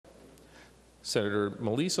Senator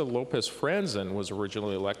Melisa López Franzen was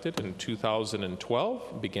originally elected in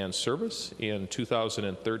 2012, began service in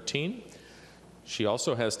 2013. She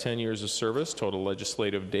also has 10 years of service, total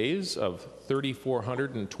legislative days of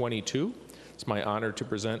 3,422. It's my honor to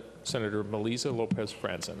present Senator Melisa López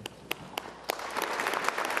Franzen.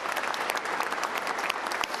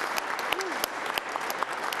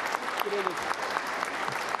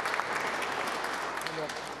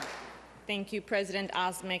 Thank you, President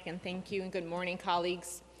Osmek, and thank you, and good morning,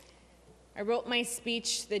 colleagues. I wrote my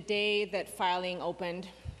speech the day that filing opened.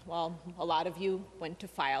 Well, a lot of you went to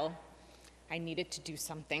file. I needed to do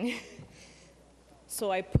something. So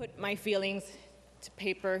I put my feelings to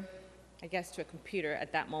paper, I guess to a computer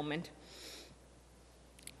at that moment.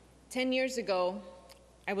 10 years ago,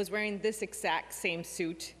 I was wearing this exact same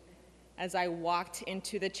suit as I walked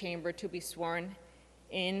into the chamber to be sworn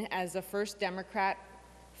in as the first Democrat,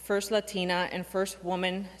 first Latina, and first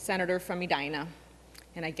woman senator from Edina,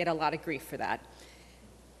 and I get a lot of grief for that.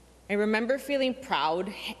 I remember feeling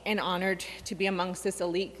proud and honored to be amongst this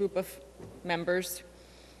elite group of members.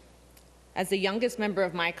 As the youngest member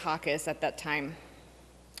of my caucus at that time,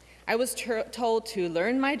 I was told to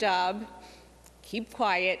learn my job, keep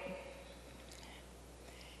quiet.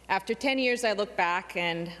 After 10 years, I look back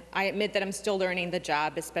and I admit that I'm still learning the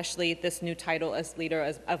job, especially this new title as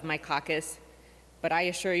leader of my caucus. But I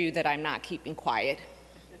assure you that I'm not keeping quiet.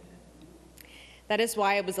 That is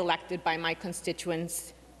why I was elected by my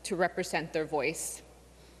constituents to represent their voice.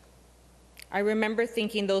 I remember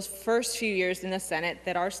thinking those first few years in the Senate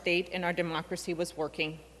that our state and our democracy was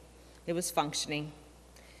working, it was functioning,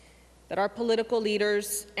 that our political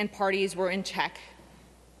leaders and parties were in check,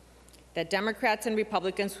 that Democrats and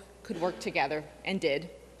Republicans could work together, and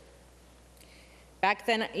did. Back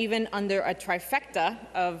then, even under a trifecta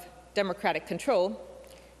of Democratic control,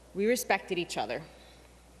 we respected each other.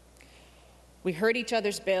 We heard each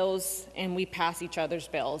other's bills and we passed each other's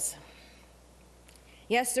bills.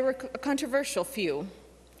 Yes, there were a controversial few: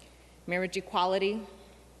 marriage equality,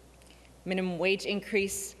 minimum wage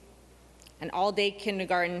increase, an all-day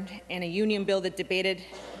kindergarten, and a union bill that debated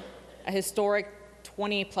a historic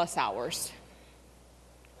 20+ hours.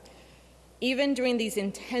 Even during these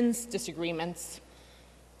intense disagreements,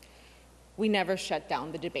 we never shut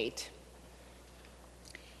down the debate.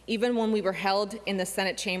 Even when we were held in the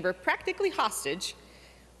Senate chamber practically hostage,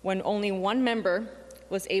 when only one member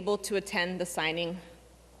was able to attend the signing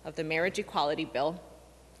of the marriage equality bill,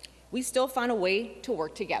 we still found a way to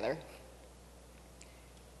work together.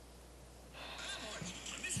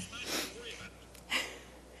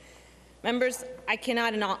 Members, I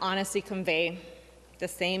cannot in all honesty convey the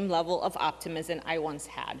same level of optimism I once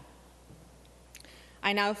had.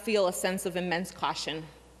 I now feel a sense of immense caution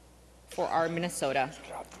for our Minnesota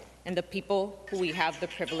and the people who we have the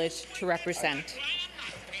privilege to represent.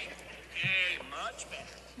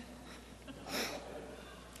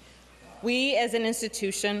 We as an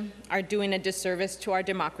institution are doing a disservice to our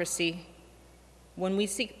democracy when we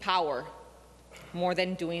seek power more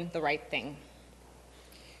than doing the right thing,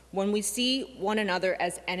 when we see one another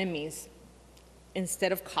as enemies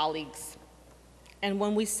instead of colleagues, and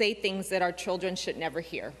when we say things that our children should never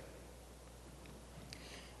hear.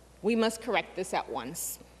 We must correct this at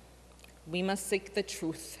once. We must seek the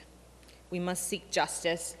truth. We must seek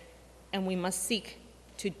justice, and we must seek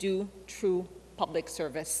to do true public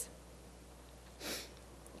service.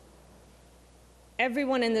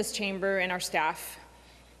 Everyone in this chamber and our staff,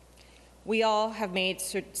 we all have made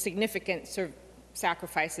significant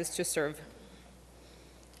sacrifices to serve.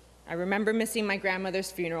 I remember missing my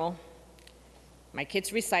grandmother's funeral, my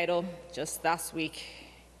kid's recital just last week,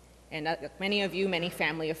 and many of you, many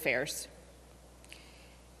family affairs.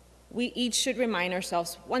 We each should remind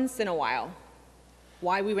ourselves once in a while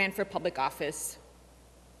why we ran for public office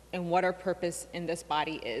and what our purpose in this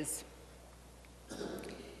body is.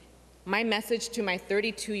 My message to my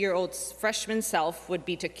 32-year-old freshman self would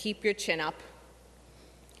be to keep your chin up.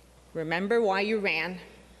 Remember why you ran.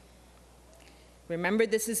 Remember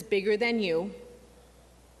this is bigger than you,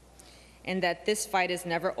 and that this fight is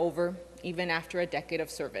never over, even after a decade of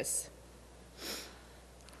service.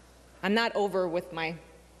 I'm not over with my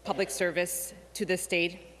public service to the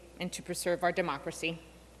state and to preserve our democracy.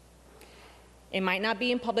 It might not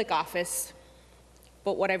be in public office,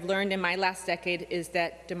 but what I've learned in my last decade is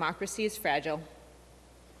that democracy is fragile,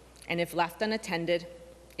 and if left unattended,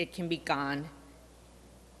 it can be gone.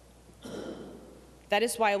 That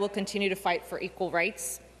is why I will continue to fight for equal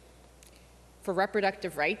rights, for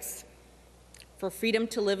reproductive rights, for freedom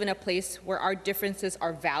to live in a place where our differences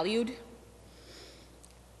are valued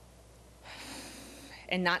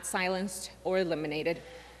and not silenced or eliminated.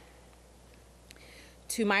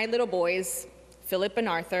 To my little boys, Philip and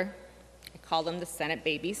Arthur, I call them the Senate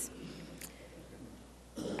babies,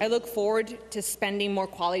 I look forward to spending more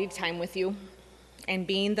quality time with you and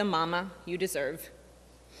being the mama you deserve.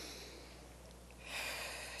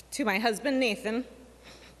 To my husband, Nathan,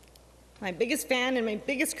 my biggest fan and my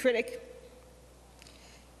biggest critic,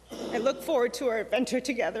 I look forward to our adventure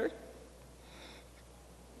together.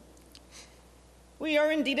 We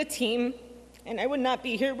are indeed a team, and I would not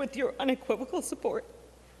be here with your unequivocal support.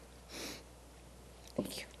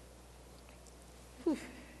 Thank you. Whew.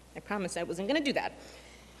 I promised I wasn't going to do that.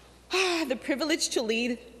 The privilege to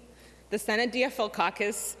lead the Senate DFL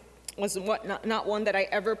caucus was not one that I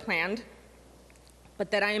ever planned, but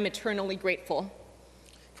that I am eternally grateful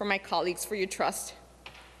for my colleagues for your trust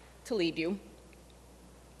to lead you.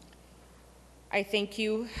 I thank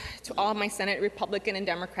you to all my Senate Republican and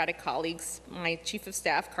Democratic colleagues, my Chief of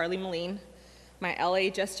Staff, Carly Moline, my LA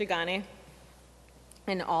Jess Giagane,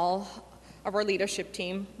 and all of our leadership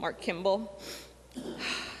team, Mark Kimball,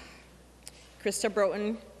 Krista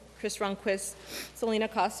Broughton, Chris Runquist, Selena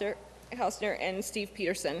Hausner, and Steve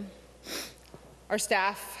Peterson. Our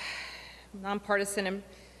staff, nonpartisan and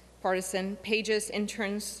partisan, pages,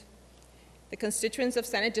 interns, the constituents of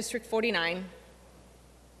Senate District 49,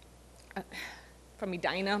 from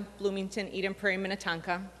Edina, Bloomington, Eden Prairie,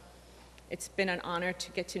 Minnetonka. It's been an honor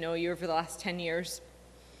to get to know you over the last 10 years,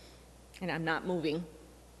 and I'm not moving.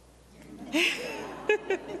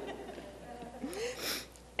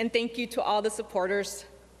 And thank you to all the supporters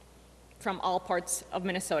from all parts of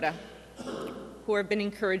Minnesota who have been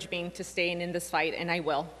encouraging me to stay in this fight, and I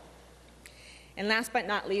will. And last but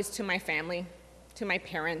not least, to my family, to my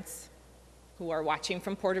parents who are watching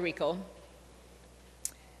from Puerto Rico,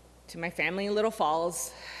 to my family in Little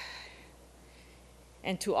Falls,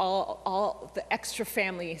 and to all the extra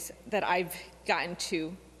families that I've gotten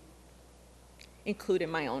to include in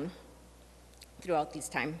my own throughout these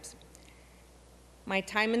times. My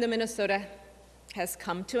time in the Minnesota has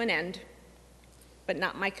come to an end, but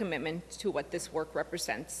not my commitment to what this work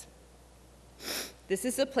represents. This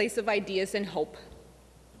is a place of ideas and hope.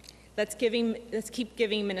 Let's keep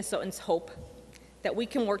giving Minnesotans hope that we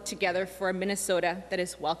can work together for a Minnesota that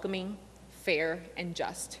is welcoming, fair, and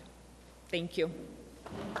just. Thank you.